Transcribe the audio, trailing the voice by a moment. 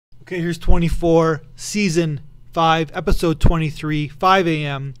Okay, here's 24, season 5, episode 23, 5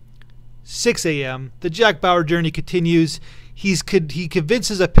 a.m., 6 a.m. The Jack Bauer journey continues. He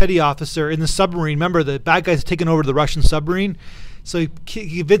convinces a petty officer in the submarine. Remember, the bad guy's taken over the Russian submarine. So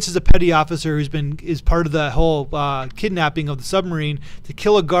he convinces a petty officer is part of the whole kidnapping of the submarine to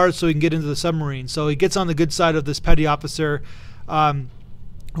kill a guard so he can get into the submarine. So he gets on the good side of this petty officer. Of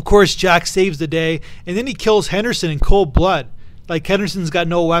course, Jack saves the day, and then he kills Henderson in cold blood. Like, Henderson's got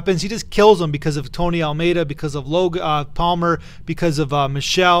no weapons. He just kills him because of Tony Almeida, because of Palmer, because of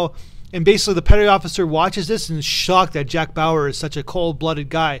Michelle. And basically, the petty officer watches this and is shocked that Jack Bauer is such a cold-blooded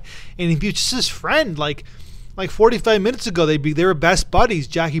guy. And he's just his friend. Like 45 minutes ago, they were best buddies.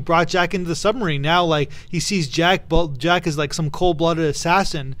 He brought Jack into the submarine. Now, like, he sees Jack is like some cold-blooded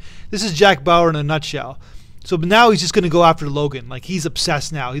assassin. This is Jack Bauer in a nutshell. So now he's just going to go after Logan. Like, he's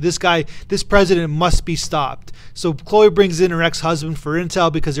obsessed now. This president must be stopped. So Chloe brings in her ex-husband for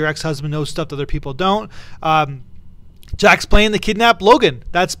intel because her ex-husband knows stuff that other people don't. Jack's planning to kidnap Logan.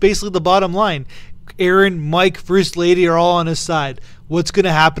 That's basically the bottom line. Aaron, Mike, First Lady are all on his side. What's going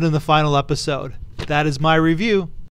to happen in the final episode? That is my review.